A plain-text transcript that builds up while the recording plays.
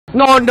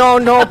No, no,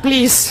 no,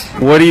 please.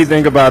 What do you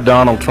think about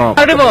Donald Trump?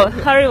 Horrible,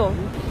 horrible.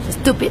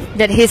 Stupid.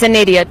 That he's an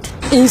idiot.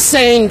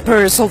 Insane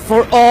person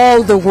for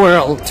all the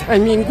world. I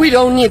mean, we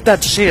don't need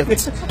that shit.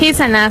 He's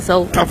an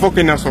asshole. A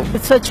fucking asshole.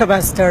 It's such a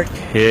bastard.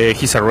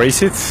 He's a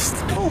racist.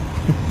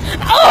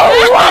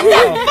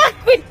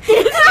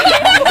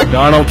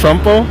 Donald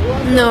Trumpo?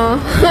 No.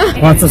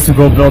 Wants us to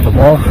go build a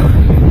wall.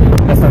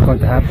 That's not going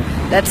to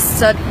happen. That's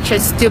such a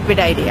stupid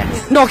idea.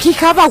 No, he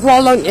have a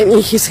wall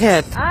in his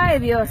head. Ay,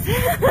 Dios.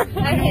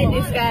 I hate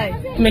this guy.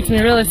 It makes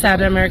me really sad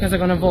that Americans are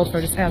going to vote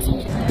for this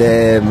asshole.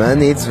 The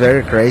man is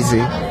very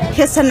crazy.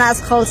 He's an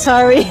asshole,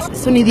 sorry.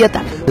 Es un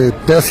idiota.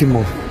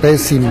 Pésimo,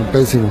 pésimo,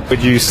 pésimo.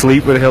 Would you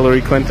sleep with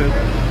Hillary Clinton?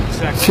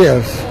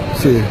 Cheers.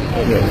 Sí.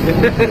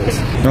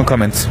 No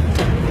comments.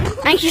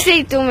 And he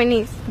said too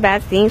many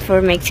bad things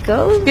for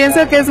Mexico.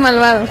 Pienso que es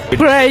malvado.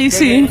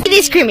 Crazy.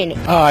 Discriminate.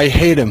 I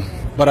hate him,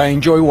 but I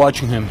enjoy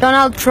watching him.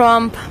 Donald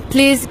Trump,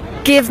 please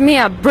give me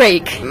a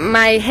break.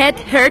 My head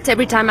hurts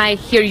every time I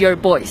hear your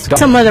voice.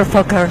 It's a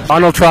motherfucker.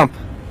 Donald Trump.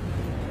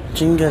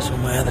 Chinga su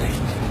madre.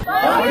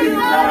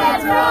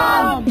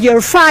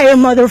 You're fired,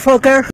 motherfucker.